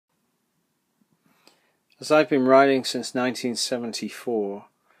As I've been riding since 1974,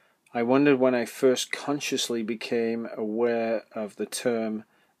 I wondered when I first consciously became aware of the term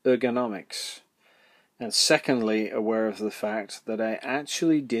ergonomics, and secondly aware of the fact that I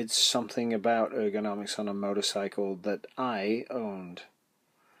actually did something about ergonomics on a motorcycle that I owned.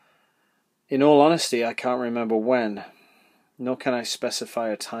 In all honesty, I can't remember when, nor can I specify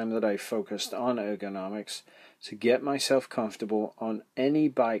a time that I focused on ergonomics to get myself comfortable on any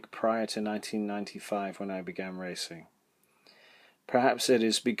bike prior to 1995 when I began racing. Perhaps it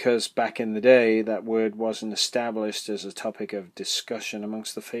is because back in the day that word wasn't established as a topic of discussion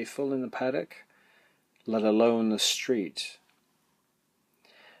amongst the faithful in the paddock, let alone the street.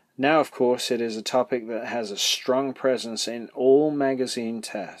 Now, of course, it is a topic that has a strong presence in all magazine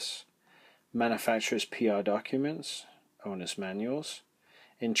tests, manufacturers' PR documents, owner's manuals,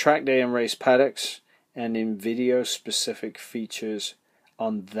 in track day and race paddocks, and in video-specific features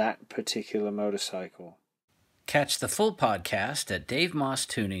on that particular motorcycle. Catch the full podcast at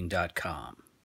DaveMossTuning.com.